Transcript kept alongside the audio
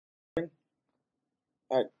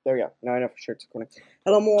Alright, there we go. Now I know for sure it's recording.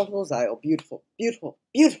 Hello, mortals. I, oh, beautiful, beautiful,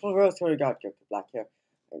 beautiful rose-colored god character, black hair.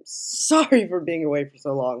 I'm sorry for being away for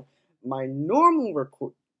so long. My normal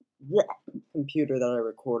computer that I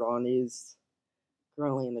record on is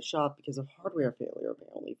currently in the shop because of hardware failure,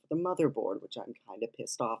 apparently, for the motherboard, which I'm kind of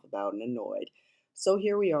pissed off about and annoyed. So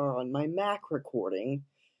here we are on my Mac recording,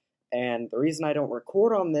 and the reason I don't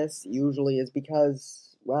record on this usually is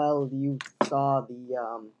because, well, you saw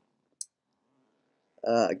the,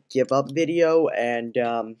 give up video, and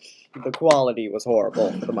the quality was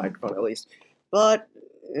horrible for the microphone at least. But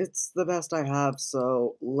it's the best I have,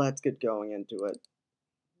 so let's get going into it.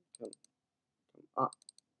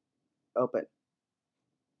 Open.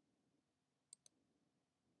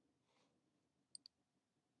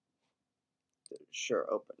 Sure,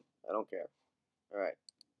 open. I don't care. Alright.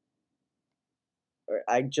 Alright,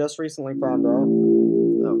 I just recently found out.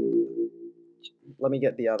 Oh, let me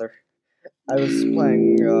get the other. I was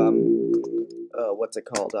playing, what's it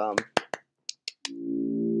called?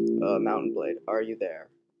 Mountain Blade. Are you there?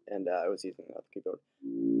 And I was using the keyboard.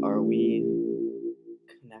 Are we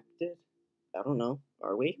connected? I don't know.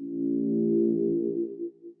 Are we?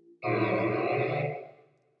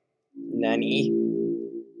 Nani?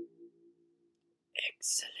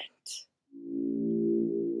 Excellent.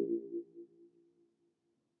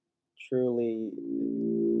 Truly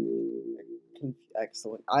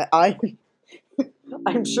excellent.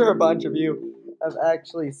 I'm sure a bunch of you have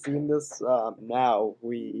actually seen this. Now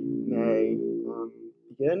we may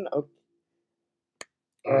begin. Okay.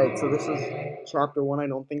 Alright, so this is chapter 1. I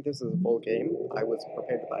don't think this is a full game. I was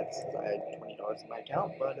prepared to buy this because I had $20 in my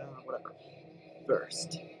account, but whatever.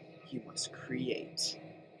 First, you must create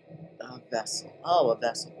a vessel. Oh, a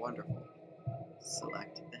vessel. Wonderful.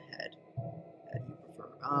 Select the head that you prefer.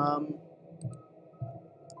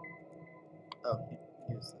 Oh,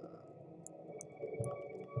 use the.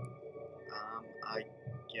 I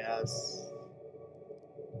guess.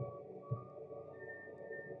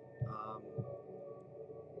 Um,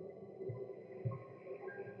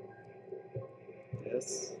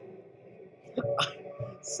 this.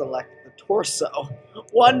 Select the torso.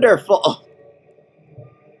 Wonderful!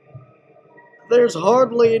 There's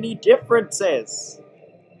hardly any differences. Is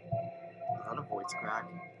that a voice crack?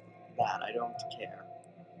 That, I don't care.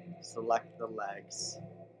 Select the legs.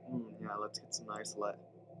 Yeah, let's get some nice legs.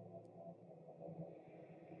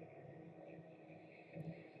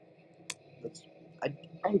 I,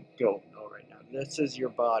 I don't know right now. This is your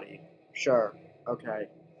body. Sure. Okay.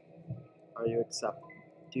 Are you accept?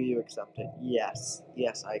 Do you accept it? Yes.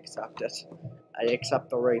 Yes, I accept it. I accept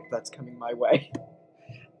the rape that's coming my way.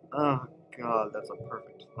 Oh god, that's a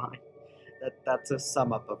perfect line. That's a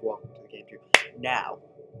sum up of Welcome to the Game Tree. Now,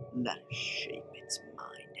 let us shape its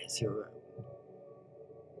mind as your own.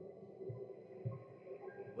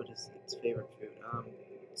 What is its favorite food?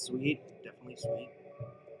 Sweet, definitely sweet.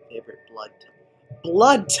 Favorite blood type.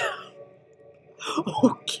 Blood type.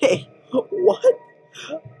 Okay. What?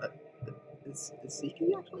 Is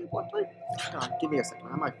CP actually a blood type? Hang on, give me a second. I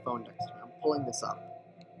have my phone next to me. I'm pulling this up.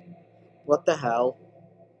 What the hell?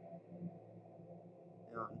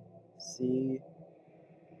 Hang on. C.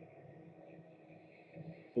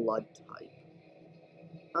 Blood type.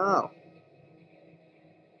 Oh.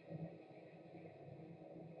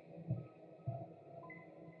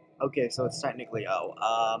 Okay, so it's technically O.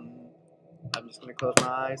 I'm just gonna close my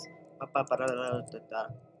eyes.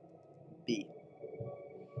 B.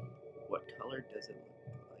 What color does it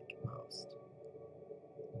look like most?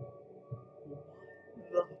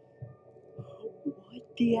 What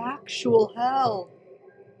the actual hell?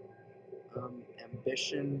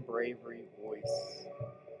 Ambition, bravery, voice.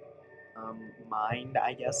 Mind,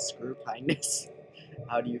 I guess. Screw kindness.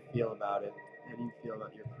 How do you feel about it? How do you feel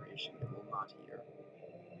about your creation? It will not hear.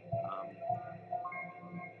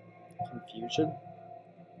 Confusion.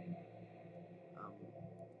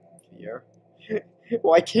 Fear.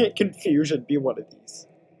 Why can't confusion be one of these?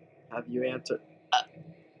 Have you answered?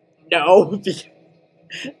 No.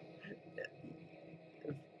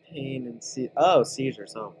 Pain and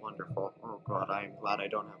seizures. Oh, wonderful. Oh god, I am glad I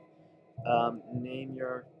don't have. Name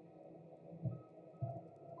your.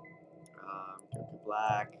 Go to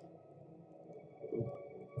black. Oop.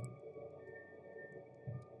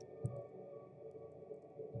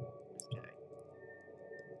 Okay.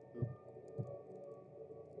 Oop.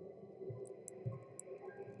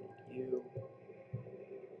 Thank you.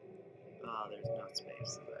 There's no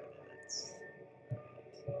space right there. That's.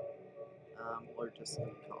 We're just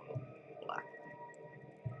gonna call them black.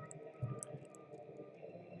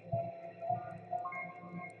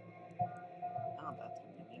 Oh, that's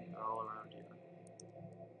convenient. They're all around here.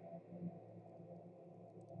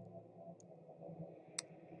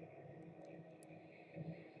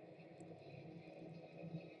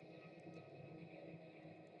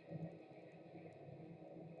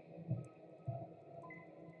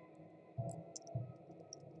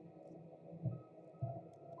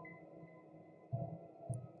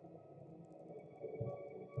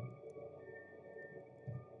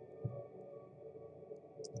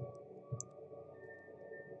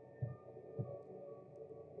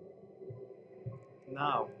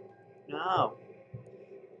 No. No.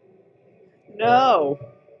 No.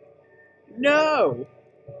 No.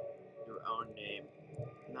 Your own name.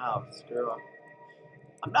 No, screw up.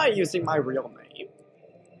 I'm not using my real name.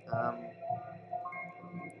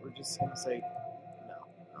 We're just gonna say no.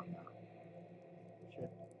 No, no. Shit.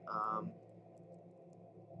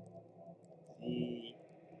 Z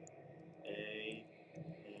A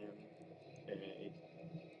M A.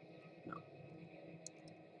 No.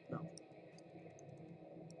 No.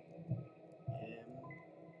 M.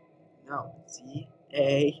 No. Z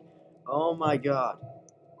A. Oh my god.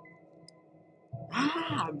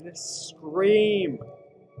 Ah, I'm gonna scream.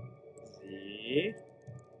 Z A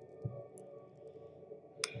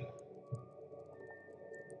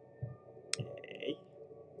M A.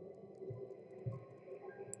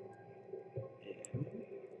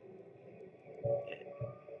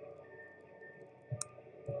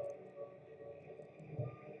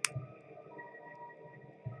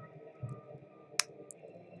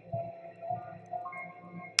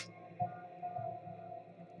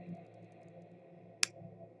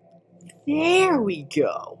 There we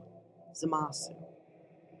go. Zamasu.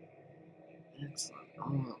 Excellent.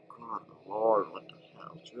 Oh god, Lord, what the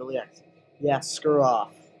hell? It's really excellent. Yeah, screw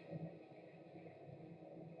off.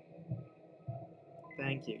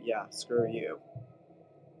 Thank you. Yeah, screw you.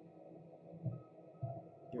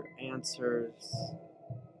 Your answers,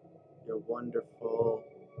 your wonderful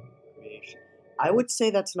creation. I would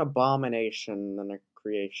say that's an abomination than a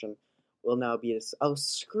creation. Will now be this. Oh,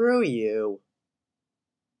 screw you.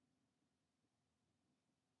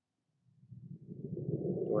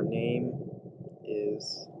 Your name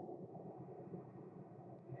is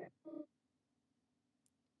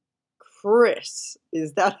Chris.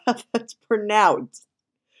 Is that how that's pronounced?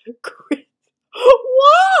 Chris.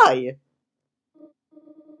 Why?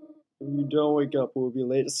 If you don't wake up, we'll be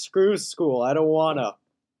late. Screw school. I don't wanna.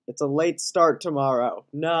 It's a late start tomorrow.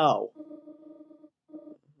 No.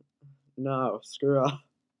 No, screw up.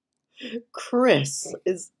 Chris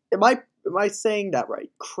is. Am I saying that right?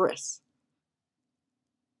 Chris.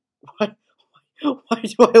 Why? Why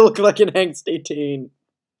do I look like an angsty teen?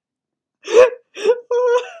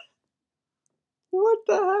 What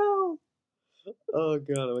the hell? Oh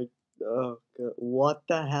god. Oh god. What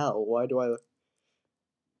the hell? Why do I look?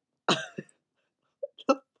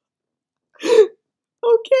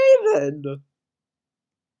 Okay then.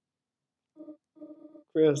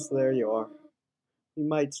 Chris, there you are. You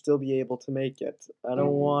might still be able to make it. I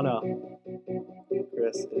don't wanna.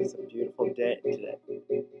 Chris, it's a beautiful day today.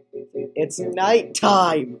 It's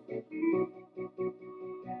nighttime!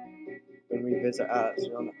 When we visit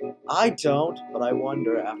I don't, but I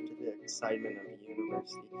wonder after the excitement of the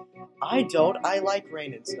university. I don't. I like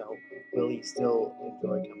rain and snow. Will he still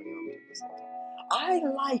enjoy coming home to the city? I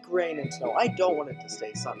like rain and snow. I don't want it to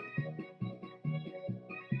stay sunny.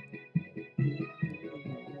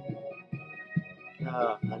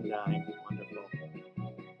 Ah, a 9. Wonderful.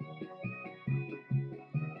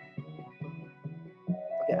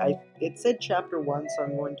 Okay, it said chapter 1, so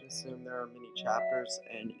I'm going to assume there are many chapters,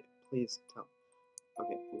 and please tell.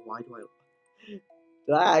 Okay, why do I...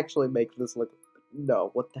 Did I actually make this look...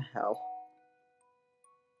 No, what the hell?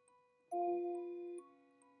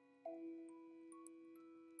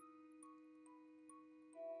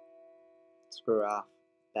 Screw off.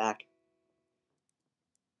 Back.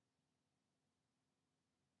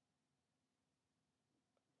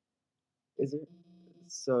 Is it...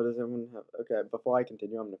 So does everyone have... Okay, before I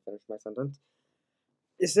continue, I'm gonna finish my sentence.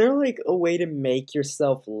 Is there, like, a way to make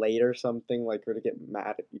yourself late or something? Like, or to get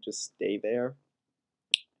mad if you just stay there?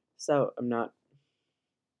 So, I'm not...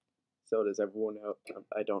 So does everyone know?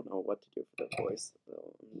 I don't know what to do for their voice.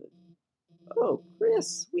 So oh,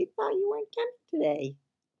 Chris, we thought you weren't coming today.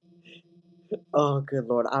 Oh, good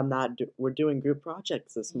lord, I'm not. We're doing group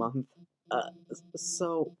projects this month.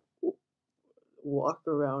 So walk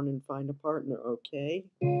around and find a partner, okay?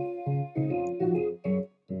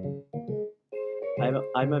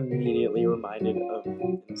 I'm immediately reminded of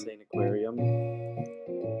Insane Aquarium.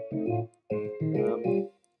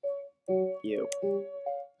 You.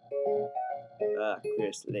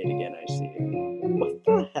 Chris, late again, I see. What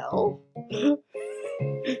the hell?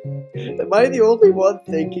 Am I the only one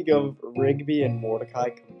thinking of Rigby and Mordecai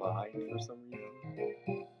combined for some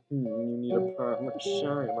reason? You need a partner?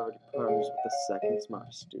 Sorry, I'm already partners with the second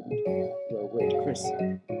smartest student. Well, wait, Chris.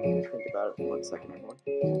 Think about it for 1 second, everyone.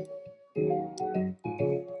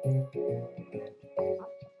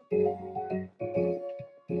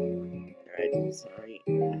 Alright, sorry.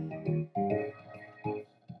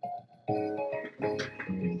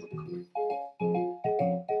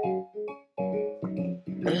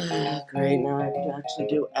 Great, now I have to actually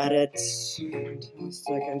do edits.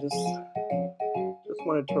 Fantastic, I just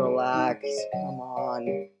wanted to relax. Come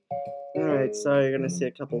on. Alright, so you're gonna see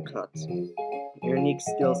a couple cuts. Your unique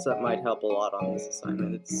skill set might help a lot on this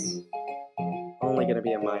assignment. It's only gonna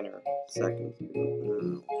be a minor second.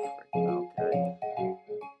 Okay.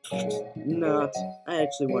 Not. I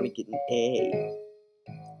actually want to get an A.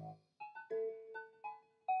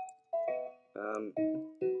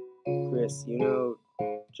 Chris, you know,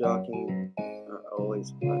 jogging are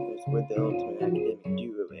always partners. We're the ultimate academic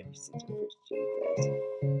duo ever since our first gym class.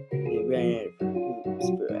 They ran out of hoops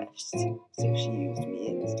for us, so she used me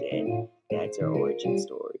instead. That's our origin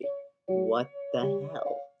story. What the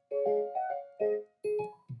hell?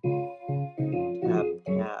 Tap,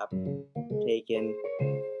 tap. Taken.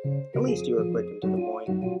 At least you were quick and to the point.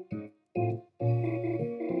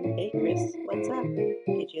 Hey Chris, what's up?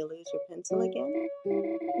 Did you lose your pencil again?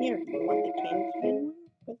 Here, you want the candy one?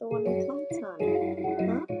 Or the one with lights on it?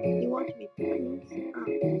 Huh? You want to be partners?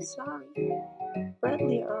 Oh, sorry.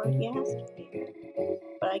 Bradley already asked me.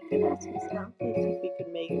 But I could ask Miss Alphys if we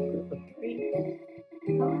could make a group of 3.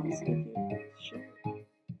 I'll ask if you sure.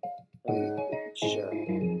 Sure.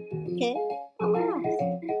 Okay, I'll ask.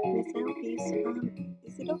 Miss Alphys,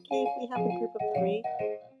 is it okay if we have a group of 3?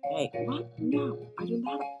 Hey, what? No, I do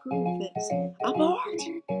not approve this. Abort!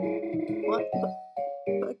 What?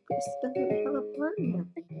 But Chris doesn't have a partner.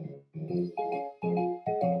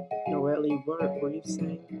 Noelle, what were you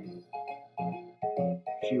saying?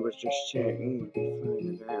 She was just saying we'd be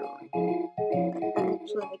flying around.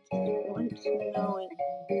 Actually, I just wanted to know it.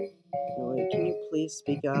 Noelle, can you please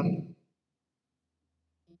speak up?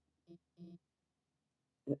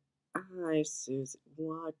 Hi, Susie.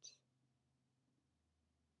 What?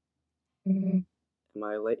 Am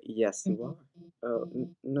I late? Yes, you are. Oh,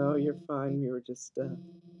 no, you're fine. We were just,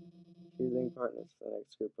 choosing partners for the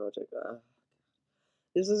next group project.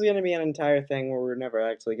 This is going to be an entire thing where we're never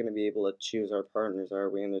actually going to be able to choose our partners, are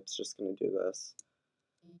we? And it's just going to do this.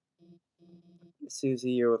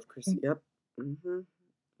 Susie, you're with Chris. Yep.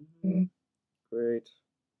 Great.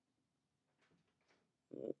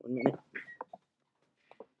 1 minute.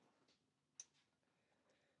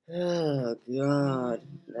 Oh, God.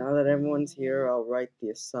 Now that everyone's here, I'll write the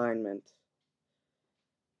assignment.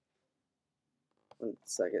 1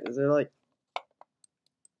 second. Is there like...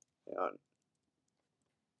 Hang on.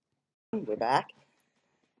 We're back.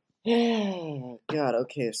 God,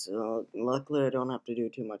 okay, so luckily I don't have to do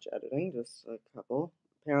too much editing, just a couple.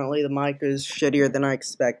 Apparently the mic is shittier than I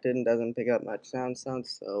expected and doesn't pick up much sound,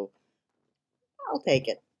 so I'll take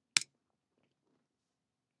it.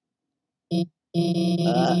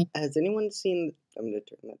 Has anyone seen... I'm gonna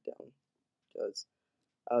turn that down, because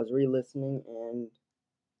I was re-listening and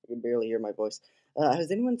I could barely hear my voice.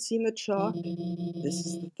 Has anyone seen the chalk? This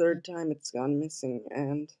is the 3rd time it's gone missing,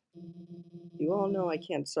 and you all know I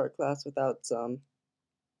can't start class without some.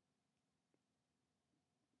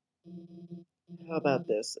 How about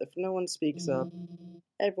this? If no one speaks up,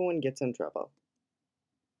 everyone gets in trouble.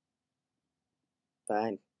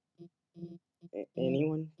 Fine.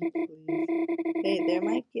 Anyone, please? Hey, there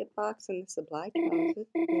might be a box in the supply closet,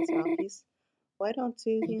 Miss Alphys. Why don't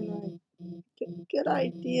Susie and I... Good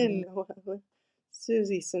idea, Noah.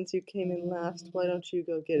 Susie, since you came in last, why don't you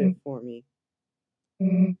go get it for me?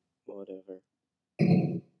 Whatever.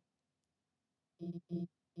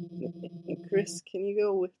 Chris, can you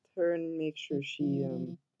go with her and make sure she,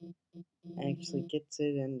 actually gets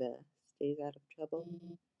it and, stays out of trouble?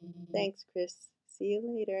 Thanks, Chris. See you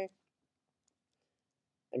later.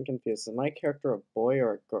 I'm confused. Is my character a boy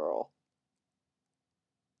or a girl?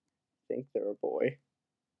 I think they're a boy.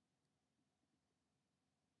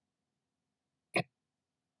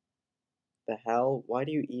 The hell? Why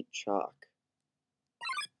do you eat chalk?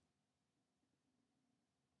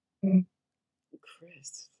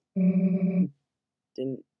 Chris.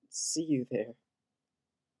 Didn't see you there.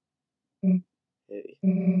 Hey,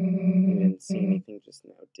 you didn't see anything just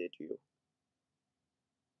now, did you?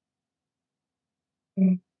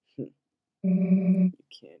 You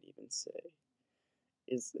can't even say.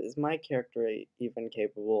 Is my character even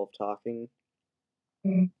capable of talking?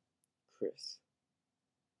 Chris.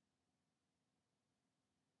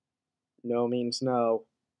 No means no.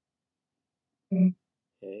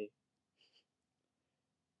 Hey.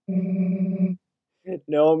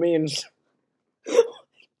 No means... What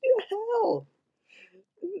the hell?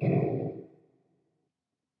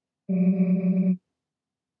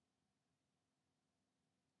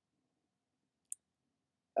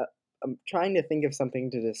 I'm trying to think of something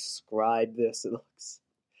to describe this.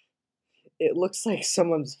 It looks like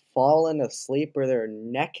someone's fallen asleep or their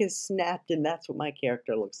neck is snapped, and that's what my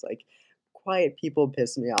character looks like. Quiet people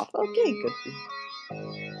piss me off. Okay, good for you.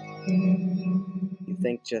 You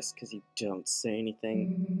think just because you don't say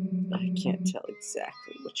anything, I can't tell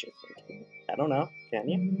exactly what you're thinking. I don't know, can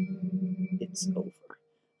you? It's over.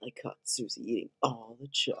 I caught Susie eating all the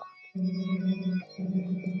chalk.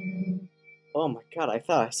 Oh my god, I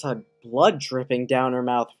thought I saw blood dripping down her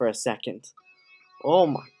mouth for a second. Oh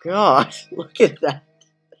my god, look at that.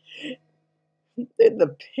 In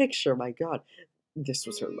the picture, my god. This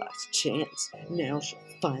was her last chance. Now she'll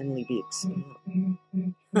finally be expelled.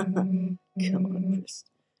 Come on, Chris.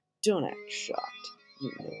 Don't act shocked.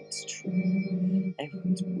 You know it's true.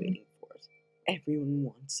 Everyone's waiting for it. Everyone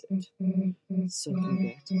wants it. So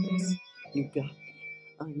congrats, Chris. You got me.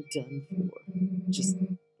 I'm done for. Just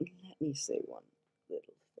let me say one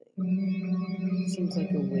little thing. Seems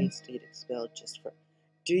like a waste to get expelled just for...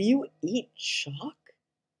 Do you eat chalk?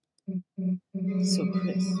 So,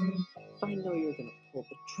 Chris, if I know you're gonna pull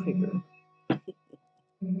the trigger,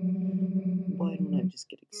 why don't I just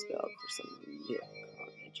get expelled for some real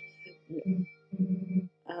carnage?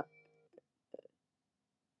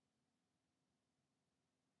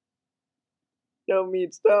 No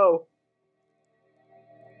means no.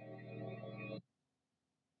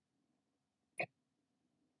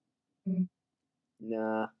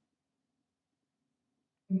 Nah.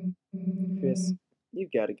 Chris,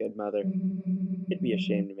 you've got a good mother. It'd be a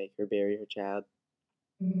shame to make her bury her child.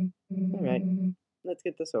 Alright, let's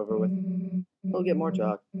get this over with. We'll get more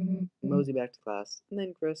chalk, mosey back to class, and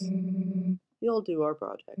then, Chris, you'll do our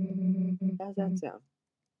project. How's that sound?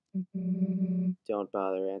 Don't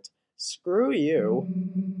bother, Aunt. Screw you.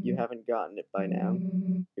 You haven't gotten it by now.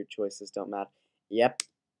 Your choices don't matter. Yep.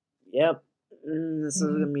 This is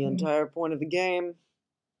gonna be the entire point of the game.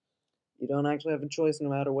 You don't actually have a choice no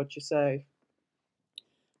matter what you say.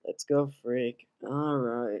 Let's go, freak.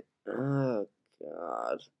 Alright. Oh,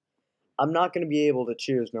 God. I'm not going to be able to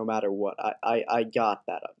choose no matter what. I got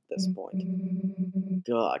that at this point.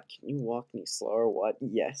 God, can you walk any slower? What?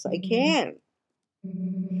 Yes, I can.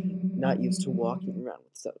 Not used to walking around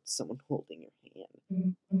without someone holding your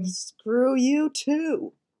hand. Screw you,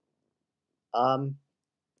 too.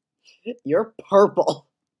 You're purple.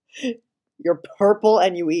 You're purple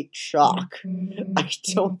and you eat chalk. I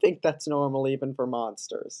don't think that's normal even for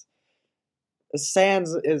monsters.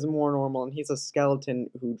 Sans is more normal, and he's a skeleton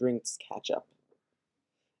who drinks ketchup.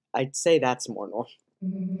 I'd say that's more normal.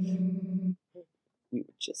 We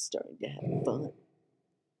were just starting to have fun.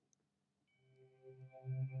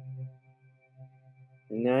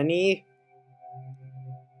 Nani?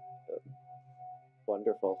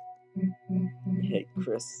 Wonderful. Hey,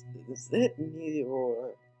 Chris, is it me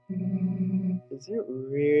or is it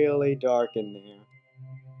really dark in there?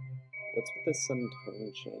 What's with the sudden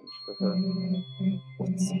tone change for her?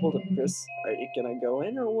 What's the hold up, Chris? Are you gonna go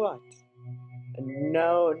in or what?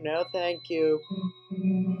 No, thank you.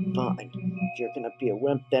 Fine. If you're gonna be a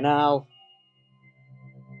wimp, then I'll...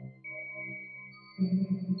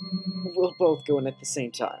 We'll both go in at the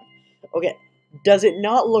same time. Okay, does it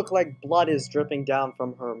not look like blood is dripping down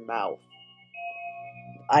from her mouth?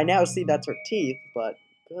 I now see that's her teeth, but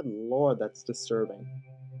good lord, that's disturbing.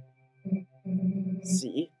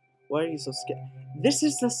 See? Why are you so scared? This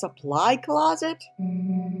is the supply closet?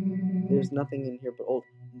 There's nothing in here but old...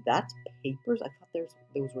 That's papers? I thought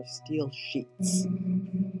those were steel sheets.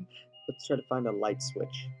 Let's try to find a light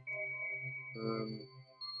switch.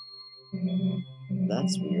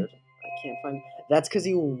 That's weird. I can't find... That's because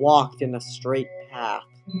you walked in a straight path.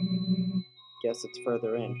 Guess it's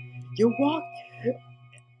further in. You walked...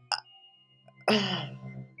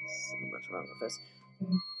 So much wrong with this.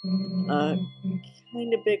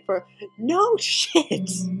 Kind of big for... No shit!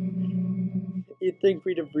 You'd think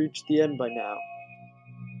we'd have reached the end by now.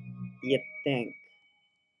 You'd think.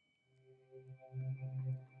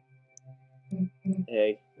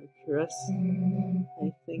 Hey, Chris,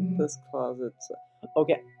 I think this closet's...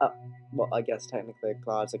 Okay, well, I guess technically a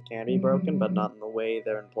closet can be broken, but not in the way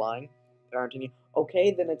they're implying. There aren't any...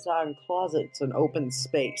 Okay, then it's not a closet, it's an open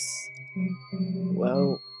space.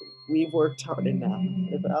 Well, we've worked hard enough.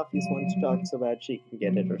 If Alfie's wants to talk so bad she can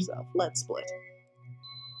get it herself, let's split.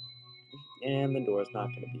 And the door's not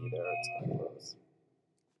going to be there, it's going to close.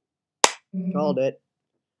 Called it.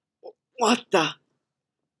 What the?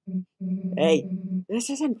 Hey, this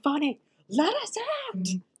isn't funny. Let us out!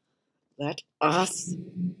 Let us.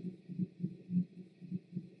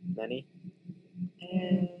 Many.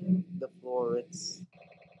 And the floor, it's...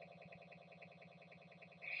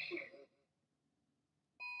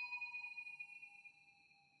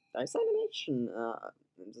 Nice animation,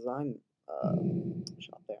 design,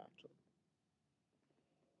 shop there actually.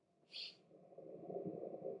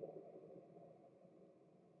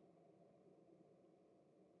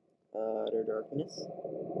 Utter darkness.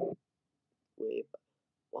 Wait,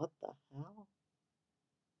 what the hell?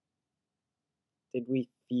 Did we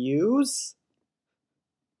fuse?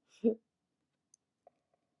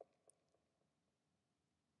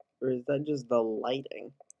 Or is that just the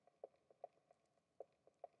lighting?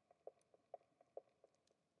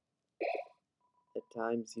 At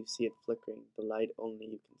times you see it flickering, the light only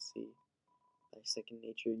you can see. By second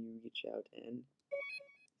nature you reach out and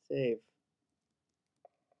save.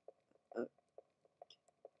 I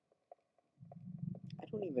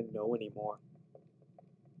don't even know anymore.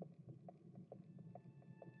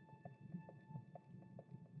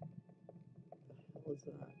 What the hell is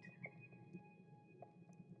that?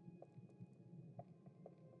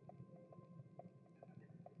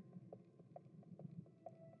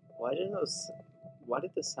 Why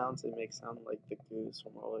did the sounds they make sound like the goose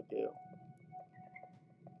from Roller Goo?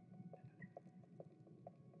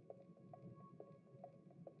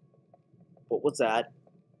 What was that?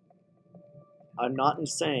 I'm not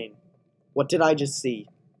insane. What did I just see?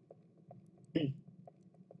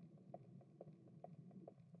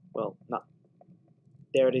 Well, not.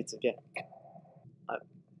 There it is again.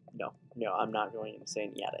 No, I'm not going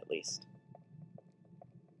insane yet, at least.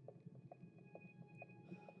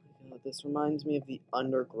 This reminds me of the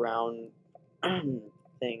underground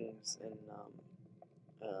things in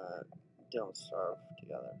Don't Starve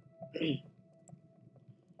Together.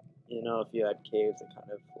 You know, if you had caves, it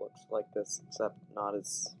kind of looks like this, except not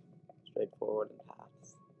as straightforward in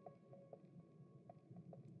paths.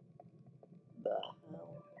 The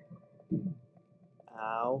hell?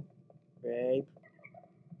 Ow. Babe.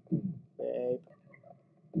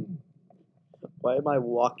 Why am I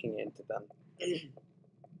walking into them?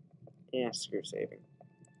 Yeah, screw saving.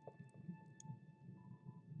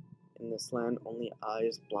 In this land, only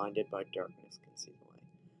eyes blinded by darkness can see the way.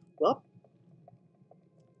 Well,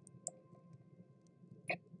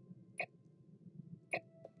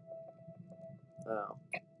 oh.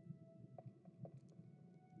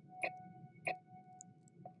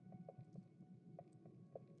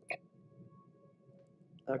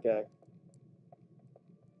 Okay.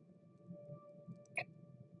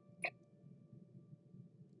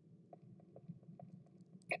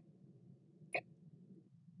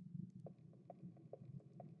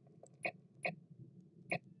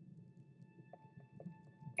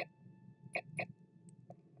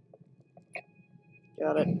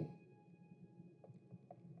 Got it.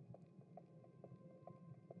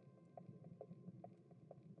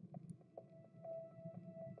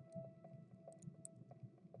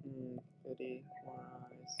 Pretty more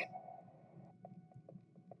eyes.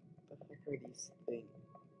 What the heck are these things?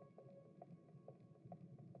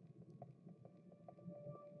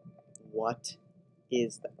 What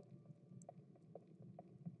is that?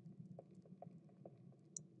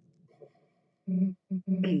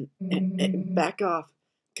 Back off.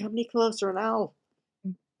 Come any closer and I'll.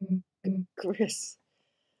 Chris.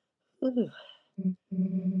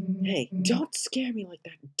 Hey, don't scare me like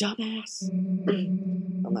that, dumbass.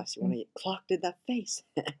 Unless you want to get clocked in that face.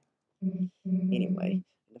 Anyway,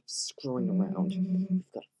 enough screwing around. We've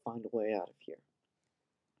got to find a way out of here.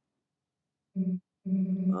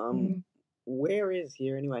 Where is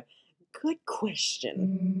here anyway? Good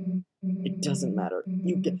question. It doesn't matter.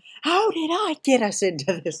 How did I get us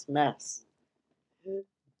into this mess?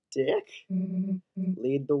 Dick?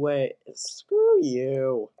 Lead the way. Screw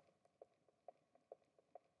you.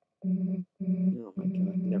 Oh my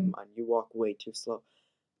god, never mind. You walk way too slow.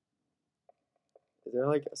 Is there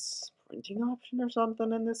like a sprinting option or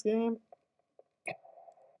something in this game?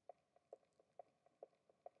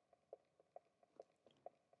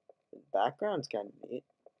 The background's kind of neat.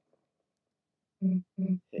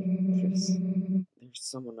 Hey, Chris, there's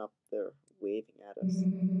someone up there waving at us.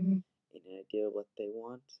 Any idea what they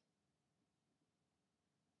want?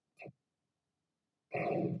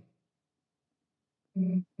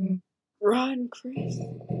 Run, Chris!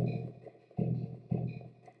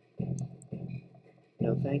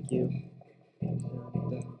 No, thank you.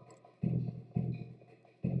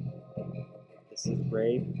 This is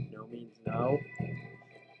rape. No means no.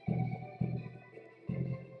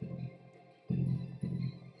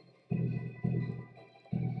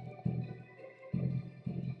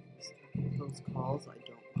 Those calls I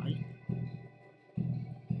don't like.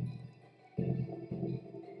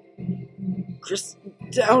 Chris,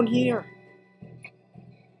 down here!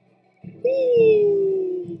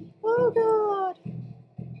 Whee! Oh god!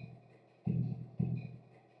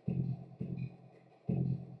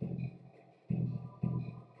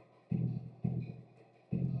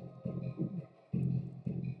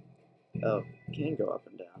 Oh, can go up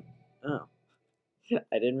and down. Oh.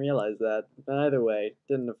 I didn't realize that. But either way, it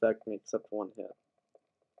didn't affect me except one hit.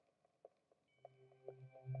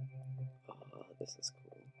 Oh, this is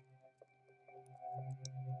cool.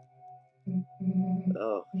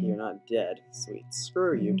 Oh, you're not dead. Sweet.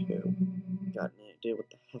 Screw you two. Got any idea what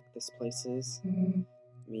the heck this place is?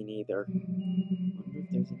 Me neither. Wonder if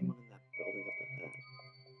there's anyone in that building up ahead.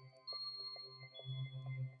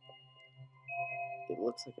 It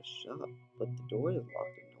looks like a shop, but the door is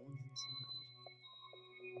locked and no one's inside.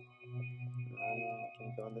 Can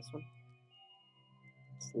you go on this one?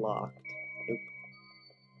 It's locked. Nope.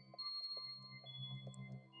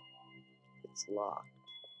 It's locked.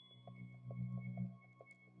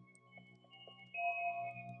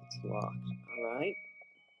 It's locked. Alright.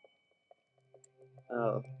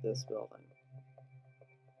 Oh, this building.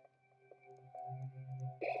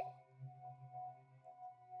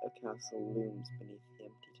 A castle looms beneath the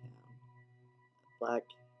empty town. A black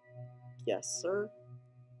yeser?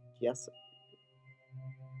 Yeser.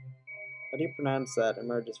 How do you pronounce that?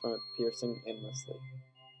 Emerges from it, piercing endlessly.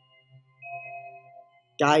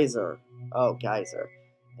 Geyser. Oh, geyser.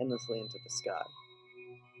 Endlessly into the sky.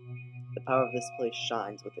 The power of this place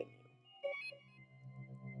shines within you.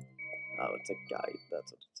 Oh, it's a guide.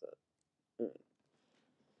 That's what it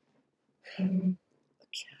said. A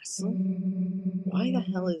castle? Why the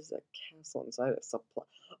hell is a castle inside a supply?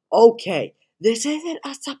 Okay, this isn't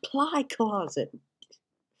a supply closet.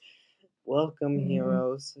 Welcome,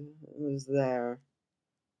 heroes. Who's there?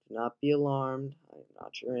 Do not be alarmed. I am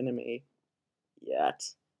not your enemy.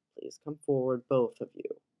 Yet. Please come forward, both of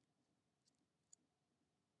you.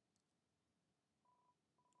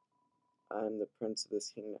 I am the prince of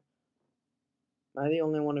this kingdom. Am I the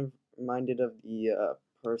only one reminded of the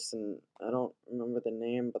person? I don't remember the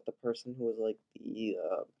name, but the person who was like the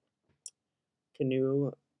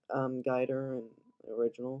canoe guider in the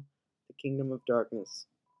original, the Kingdom of Darkness.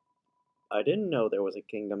 I didn't know there was a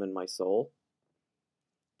kingdom in my soul.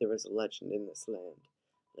 There is a legend in this land.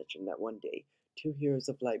 Legend that one day, 2 heroes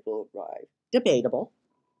of light will arrive. Debatable.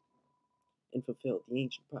 And fulfill the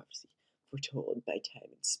ancient prophecy foretold by time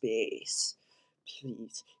and space.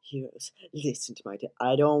 Please, heroes, listen to my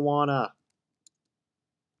I don't wanna.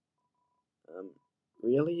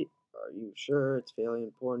 Really? Are you sure? It's fairly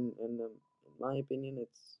important, and in my opinion,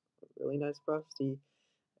 it's a really nice prophecy.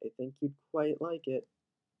 I think you'd quite like it.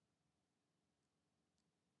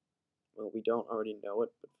 Well, we don't already know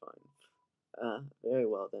it, but fine. Very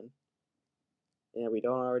well then. Yeah, we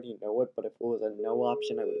don't already know it, but if it was a no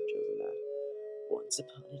option, I would have chosen that. Once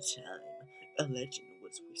upon a time, a legend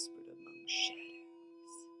was whispered among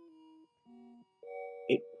shadows.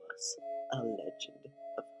 It was a legend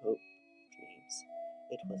of hope, dreams.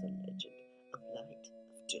 It was a legend of light,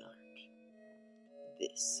 of dark.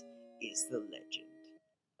 This is the legend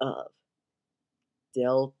of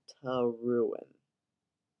deltarune.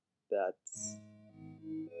 That's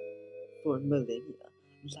for millennia,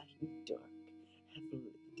 light and dark have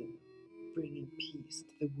lived, bringing peace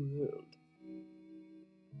to the world.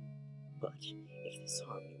 But if this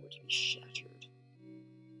harmony were to be shattered,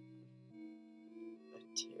 a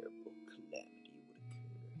terrible calamity would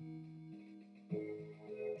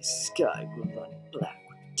occur. The sky will run black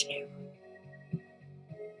with terror,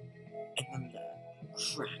 and the land will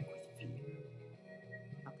crack with fear.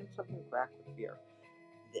 How can something crack with fear?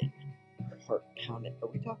 Then her heart pounded. Are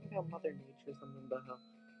we talking about Mother Nature or something about how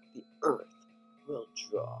the earth will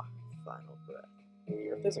draw her final breath?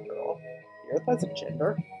 The earth is a girl. The earth has a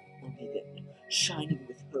gender. Only then, shining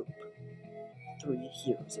with hope, 3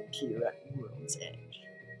 heroes appear at world's edge.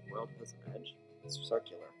 The world has an edge. It's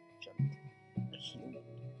circular. Shouldn't. A human,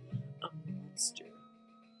 a monster,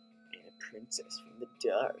 and a princess from the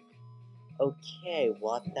dark. Okay,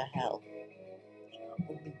 what the hell?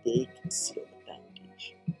 Only they can seal the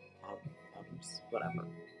foundation. Whatever.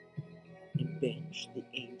 And banish the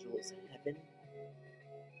angels' heaven.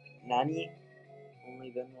 Nani? Only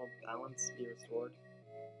then will balance be restored.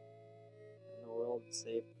 And the world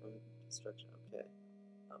saved from destruction. Okay.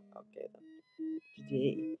 Okay then.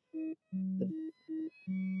 Today, the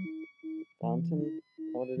fountain,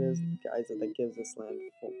 what it is, the geyser that gives this land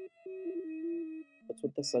full. What's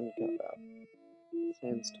with the sun cut out? It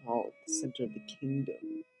stands tall at the center of the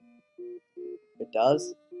kingdom. It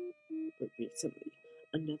does? But recently,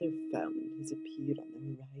 another fountain has appeared on the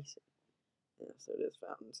horizon. Yeah, so it is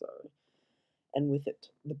fountain, sorry. And with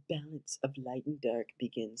it, the balance of light and dark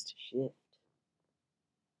begins to shift.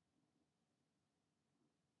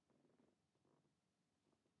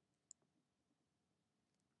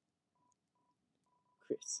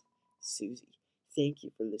 Chris, Susie, thank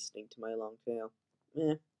you for listening to my long tale.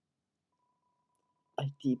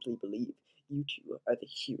 I deeply believe you two are the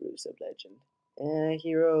heroes of legend.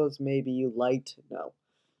 Heroes, maybe you like to know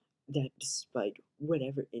that despite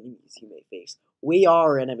whatever enemies you may face, we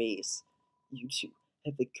are enemies. You two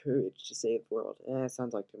have the courage to save the world.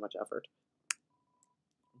 Sounds like too much effort.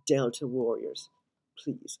 Delta warriors,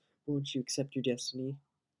 please, won't you accept your destiny?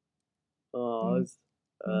 Oh,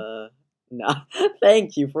 nah.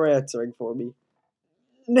 Thank you for answering for me.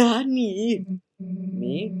 Nani?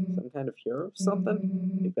 Me? Some kind of hero or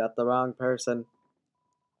something? You got the wrong person.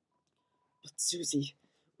 But Susie,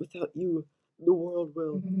 without you, the world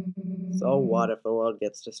will. So what if the world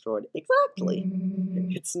gets destroyed? Exactly.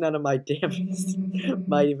 It's none of my damn business.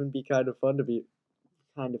 Might even be kind of fun to be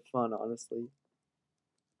kind of fun, honestly.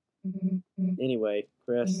 Anyway,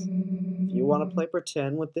 Chris, if you want to play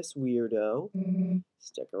pretend with this weirdo,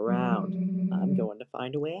 stick around. I'm going to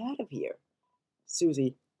find a way out of here.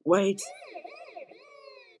 Susie, wait!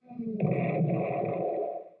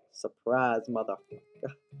 Surprise, motherfucker.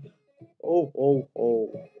 Oh, oh,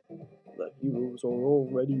 oh. The heroes are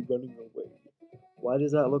already running away. Why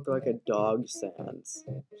does that look like a dog sans?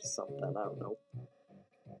 Something, I don't know.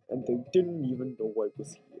 And they didn't even know I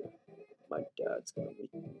was here. My dad's gonna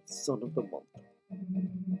make me son of the month.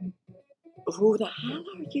 Who the hell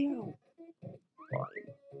are you?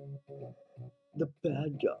 I'm the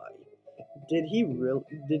bad guy.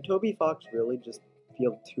 Did Toby Fox really just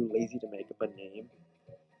feel too lazy to make up a name?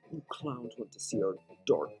 You clowns went to see our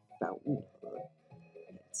dark fountain, huh?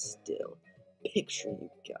 And still, picture you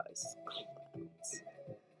guys as clowns.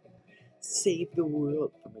 Save the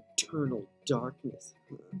world from eternal darkness,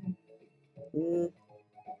 huh?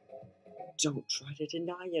 Don't try to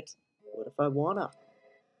deny it. What if I wanna?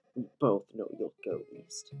 We both know you'll go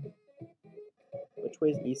east. Which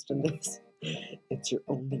way's east in this? It's your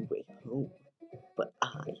only way home. But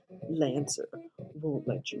I, Lancer, won't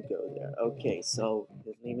let you go there. Okay, so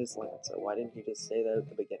his name is Lancer. Why didn't he just say that at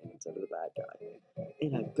the beginning instead of the bad guy?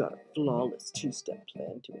 And I've got a flawless two-step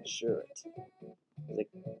plan to ensure it.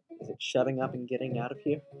 Is it shutting up and getting out of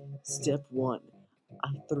here? Step 1.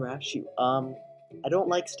 I thrash you. I don't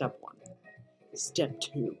like step 1. Step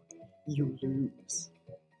 2. You lose.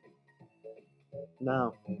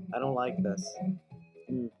 No, I don't like this.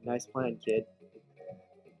 Nice plan, kid.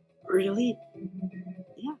 Really?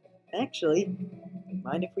 Yeah, actually.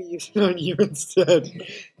 Mind if we use it on you instead?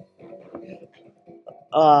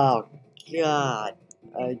 Oh, God.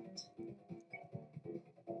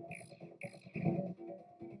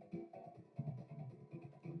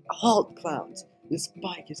 Halt, clowns. This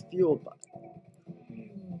bike is fueled by...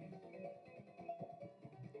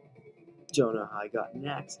 Don't know how I got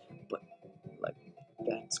next, but, like,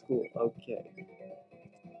 that's cool. Okay.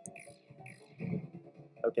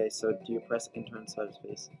 Okay, so do you press enter on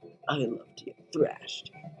space? I love to get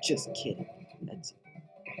thrashed. Just kidding. That's...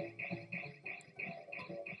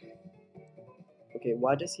 Okay,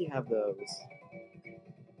 why does he have those?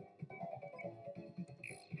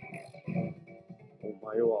 Oh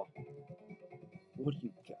my god. What do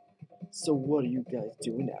you got? So what are you guys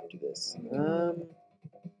doing after this?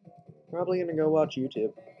 Probably gonna go watch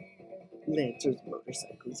YouTube. Lancer's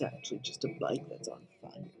motorcycle is actually just a bike that's on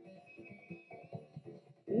fire.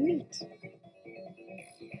 Neat.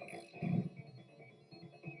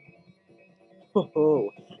 Ho ho,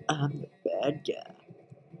 I'm the bad guy.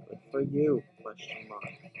 Good for you, question mark.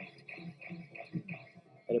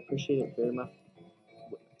 I'd appreciate it very much.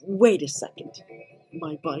 Wait a second.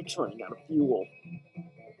 My bike's running out of fuel.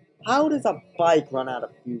 How does a bike run out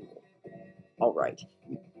of fuel? Alright,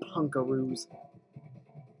 you punkaroos.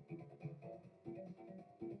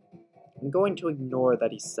 I'm going to ignore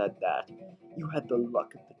that he said that. You had the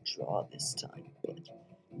luck of the draw this time, but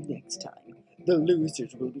next time, the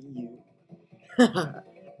losers will be you.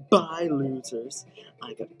 Bye, losers.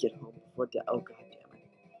 I gotta get home before oh god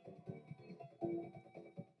damn it.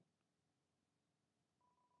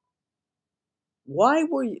 Why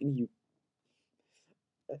were you...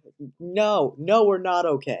 No, we're not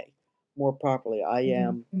okay. More properly, I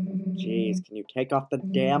am... Jeez, can you take off the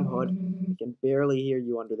damn hood? I can barely hear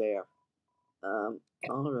you under there.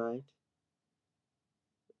 Alright.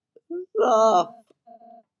 Oh,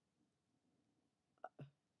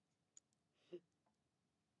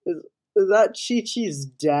 is that Chi-Chi's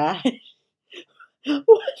dad? What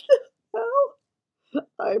the hell?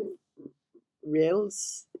 I'm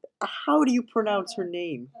Rails. How do you pronounce her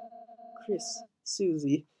name? Chris,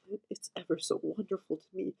 Susie. It's ever so wonderful to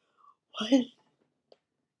me. What?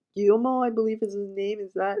 Guillermo, I believe is his name.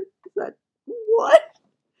 Is that what?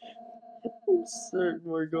 I'm certain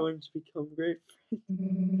we're going to become great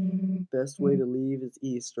friends. Best way to leave is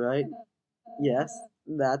east, right? Yes,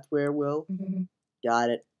 that's where we'll. Got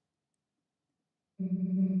it.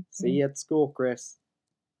 See you at school, Chris.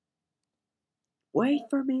 Wait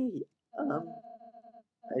for me.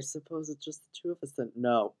 I suppose it's just the two of us then.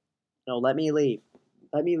 No. No, let me leave.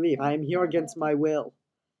 Let me leave. I am here against my will.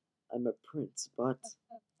 I'm a prince, but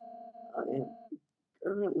I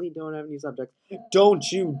currently don't have any subjects.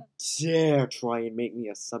 Don't you dare try and make me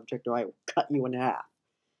a subject or I will cut you in half.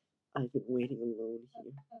 I've been waiting alone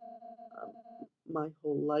here my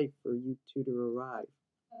whole life for you two to arrive.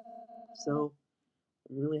 So,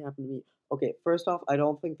 I'm really happy to meet. Okay, first off, I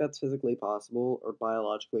don't think that's physically possible or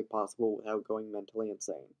biologically possible without going mentally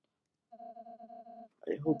insane.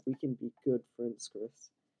 I hope we can be good friends,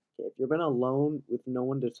 Chris. Okay, if you've been alone with no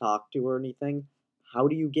one to talk to or anything, how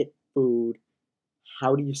do you get food?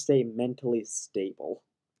 How do you stay mentally stable?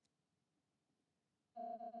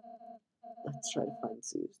 Let's try to find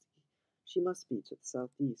Susie. She must be to the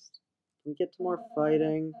southeast. Can we get to more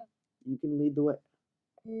fighting? You can lead the way.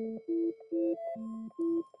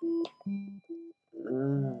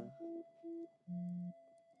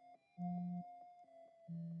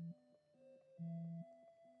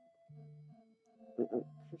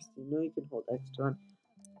 Chris, you know you can hold extra on.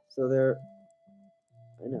 So there.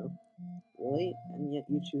 I know. Really? And yet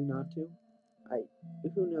you choose not to?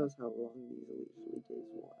 Who knows how long these leisurely days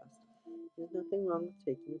will last. There's nothing wrong with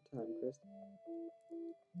taking your time, Chris.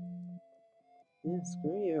 Yeah,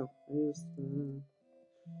 screw you.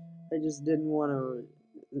 I just didn't want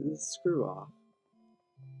to screw off.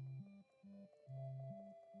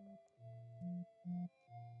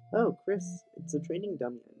 Oh, Chris, it's a training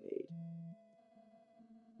dummy I made.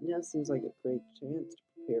 Now seems like a great chance to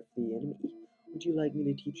prepare for the enemy. Would you like me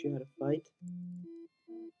to teach you how to fight?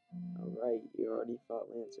 Alright, you already fought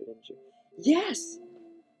Lancer, didn't you? Yes!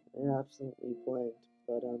 I absolutely blanked,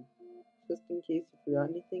 but just in case you forgot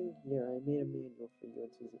anything, here, I made a manual for you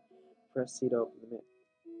and Susie. Press C to open the manual.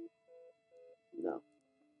 No.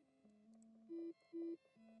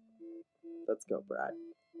 Let's go, Brad.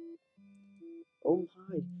 Oh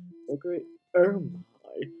my, the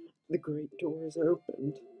great door is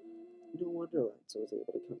opened. No wonder Lancer was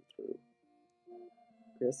able to come through.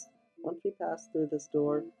 Chris, once we pass through this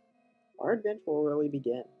door, our adventure will really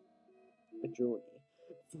begin. A journey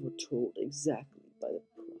foretold exactly by the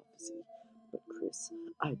prophecy. But Chris,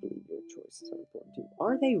 I believe your choices are important too.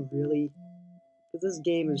 Are they really? Because this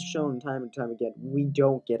game has shown time and time again, we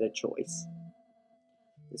don't get a choice.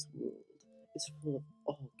 This world is full of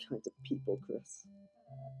all kinds of people, Chris.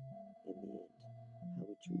 In the end, how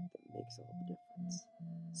we treat them makes all the difference.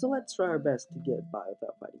 So let's try our best to get by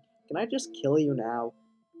without fighting. Can I just kill you now?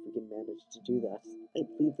 If we can manage to do that, I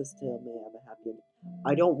believe this tale may have a happy ending.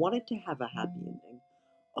 I don't want it to have a happy ending.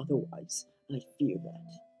 Otherwise, I fear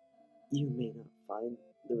that you may not find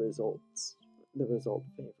the result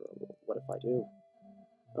favorable. What if I do?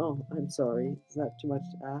 Oh, I'm sorry. Is that too much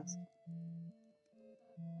to ask?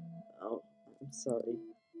 Oh, I'm sorry,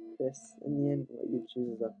 Chris. In the end, what you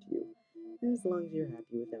choose is up to you. And as long as you're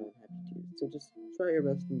happy with it, I'm happy too. So just try your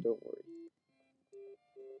best and don't worry.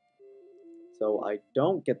 So I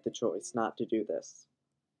don't get the choice not to do this.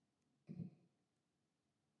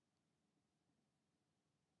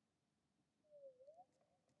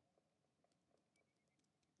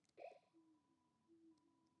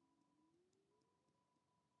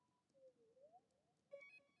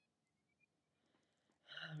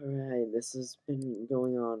 Alright, this has been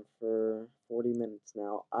going on for 40 minutes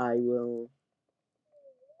now. I'm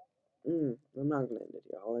not gonna end it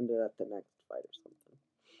here. I'll end it at the next fight or something.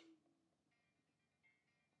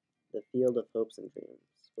 The Field of Hopes and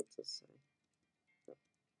Dreams. What's this say? Oh.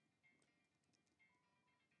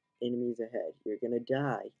 Enemies ahead. You're gonna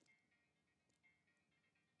die.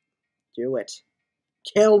 Do it.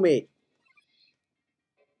 Kill me!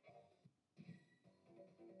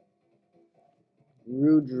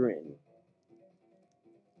 Rudrin.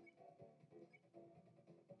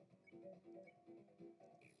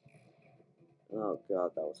 Oh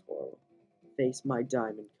god, that was horrible. Face my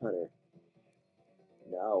diamond cutter.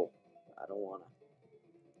 No, I don't wanna.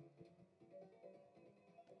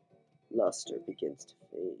 Luster begins to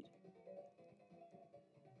fade.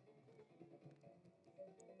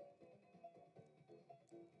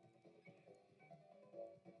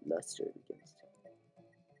 Luster begins to.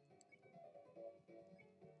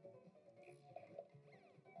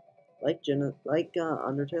 Like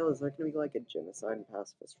Undertale, is there gonna be like a genocide and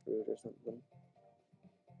pacifist fruit or something?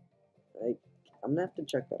 Like, I'm gonna have to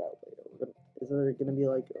check that out later. Is there gonna be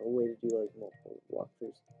like a way to do like multiple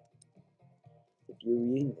walkthroughs? If you're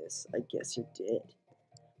reading this, I guess you're dead.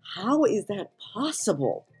 How is that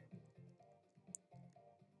possible?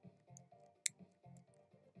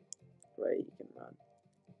 Right, you can run.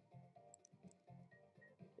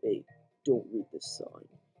 Hey, don't read this sign.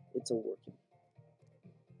 It's a working.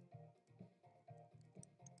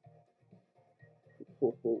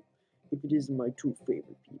 Ho ho. If it isn't my two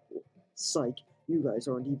favorite people. Psych, you guys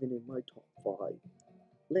aren't even in my top 5.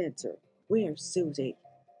 Lancer, where's Susie?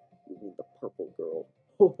 You mean the purple girl?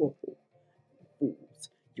 Ho ho ho. Fools,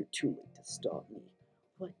 you're too late to stop me.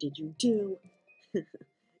 What did you do? It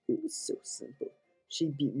was so simple. She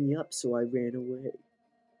beat me up, so I ran away.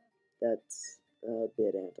 That's a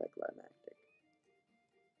bit anticlimactic.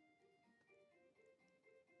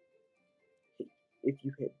 Hey, if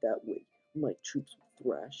you head that way, my troops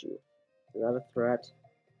will thrash you. Is that a threat?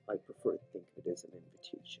 I prefer to think of it as an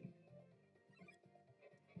invitation.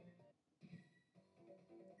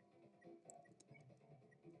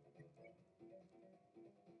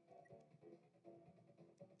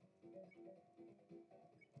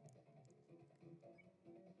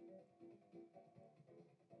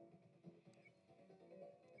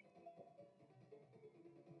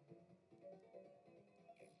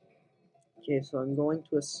 Okay, so I'm going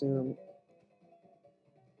to assume.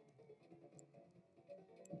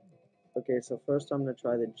 Okay, so first I'm going to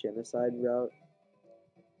try the genocide route.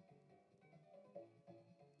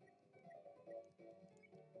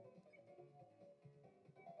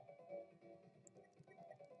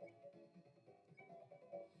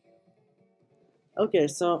 Okay,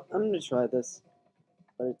 so I'm going to try this,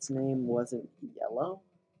 but its name wasn't Yellow.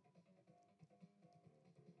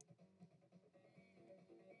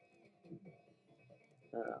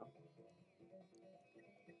 Oh.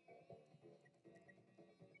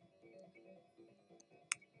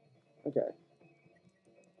 Okay.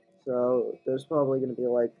 So there's probably going to be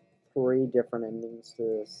like 3 different endings to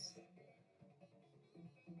this.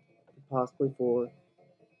 Possibly 4.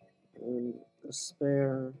 And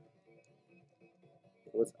Despair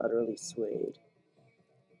was utterly swayed.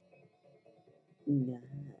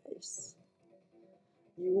 Nice.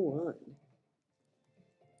 You won.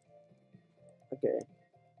 Okay.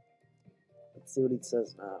 Let's see what he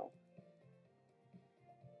says now.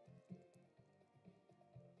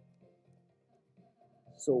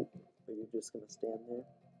 So, are you just gonna stand there?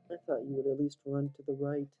 I thought you would at least run to the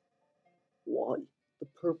right. Why? The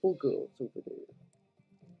purple girl's over there.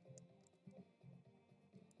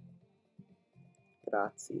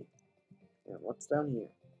 Grazie. And what's down here?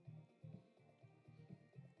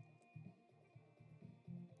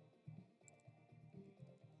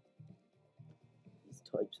 These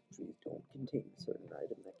types of trees don't contain a certain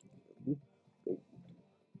item that can heal you. They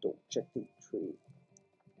don't check the tree.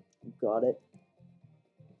 You got it?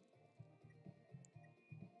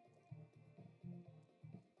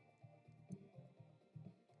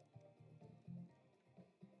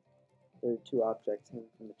 There are 2 objects hanging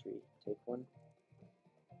from the tree. Take one.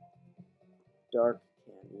 Dark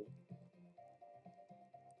candy.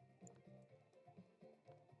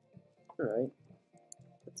 Alright.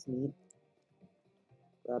 That's neat.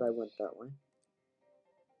 Glad I went that way.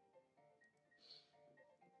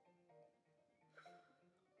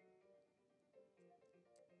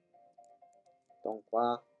 Donc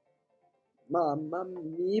quoi? Mamma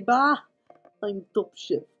mia! I'm top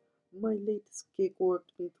chef. My latest cake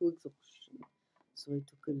worked me to exhaustion, so I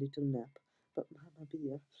took a little nap. But Mamma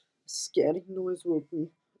mia! A scaring noise woke me.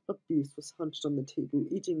 A beast was hunched on the table,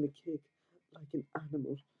 eating the cake like an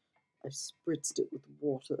animal. I spritzed it with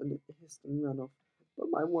water and it hissed and ran off. But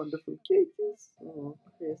my wonderful cake is... Oh,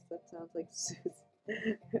 Chris, that sounds like Susan.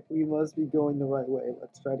 We must be going the right way.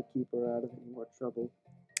 Let's try to keep her out of any more trouble.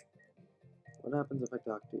 What happens if I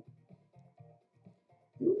talk to you?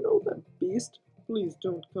 You know that beast? Please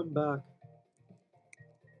don't come back.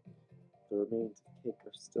 The remains of cake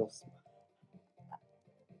are still small.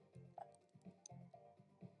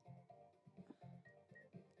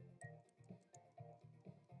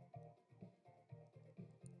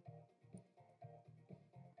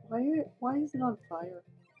 Why is it on fire?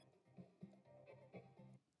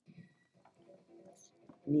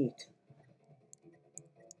 Neat.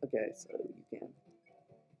 Okay, so you can.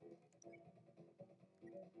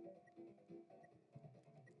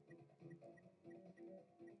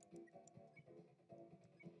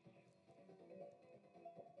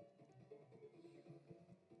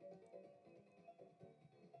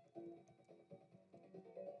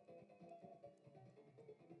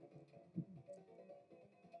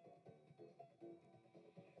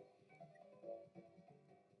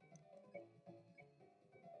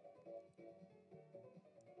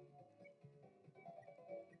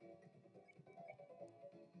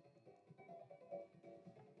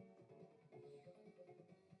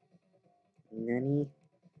 Nanny.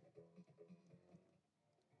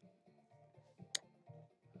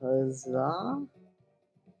 Huzzah.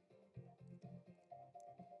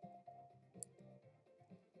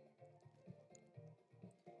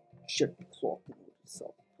 Shift the clock in order to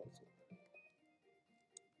solve the puzzle.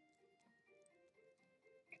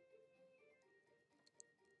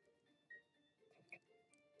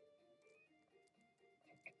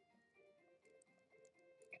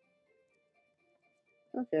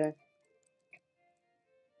 Okay.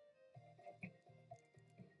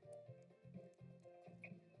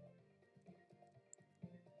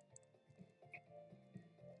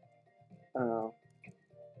 Oh.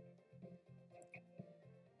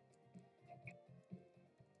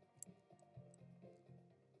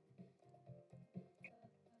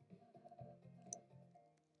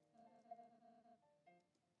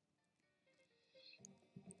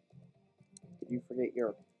 Did you forget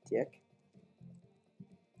your dick?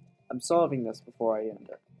 I'm solving this before I end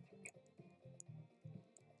it.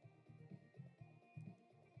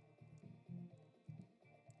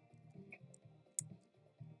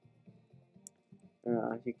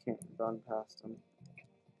 You can't run past him.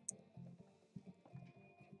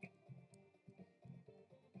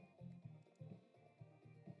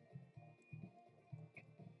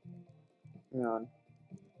 Hang on.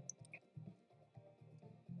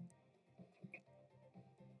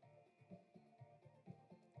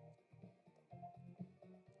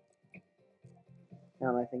 Hang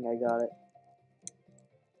on, I think I got it.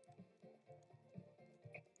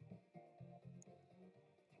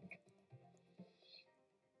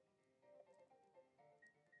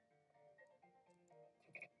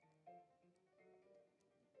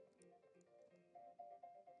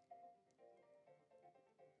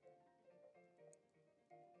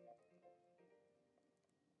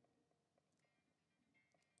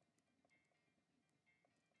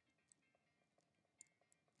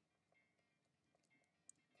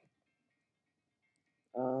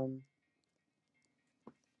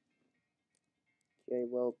 Okay,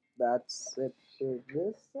 well, that's it for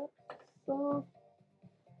this episode.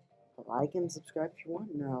 Like and subscribe if you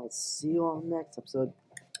want, and I'll see you on the next episode.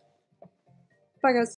 Bye, guys.